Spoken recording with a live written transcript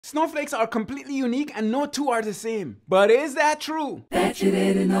Snowflakes are completely unique and no two are the same. But is that true? Bet you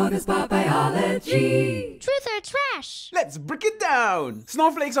didn't know this about biology. Truth or trash? Let's break it down.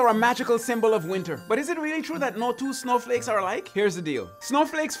 Snowflakes are a magical symbol of winter. But is it really true that no two snowflakes are alike? Here's the deal.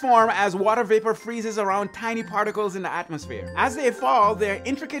 Snowflakes form as water vapor freezes around tiny particles in the atmosphere. As they fall, their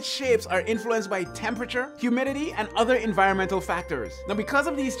intricate shapes are influenced by temperature, humidity, and other environmental factors. Now, because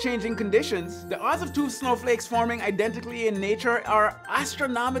of these changing conditions, the odds of two snowflakes forming identically in nature are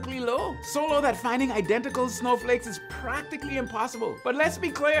astronomically low. So low that finding identical snowflakes is practically impossible. But let's be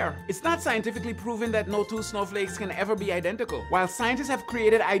clear, it's not scientifically proven that no two snowflakes can ever be identical. While scientists have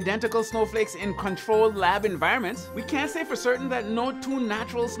created identical snowflakes in controlled lab environments, we can't say for certain that no two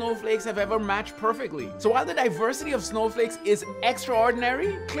natural snowflakes have ever matched perfectly. So while the diversity of snowflakes is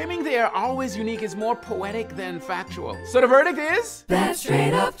extraordinary, claiming they are always unique is more poetic than factual. So the verdict is? That's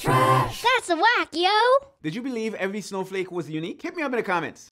straight up trash. That's a whack, yo! Did you believe every snowflake was unique? Hit me up in the comments.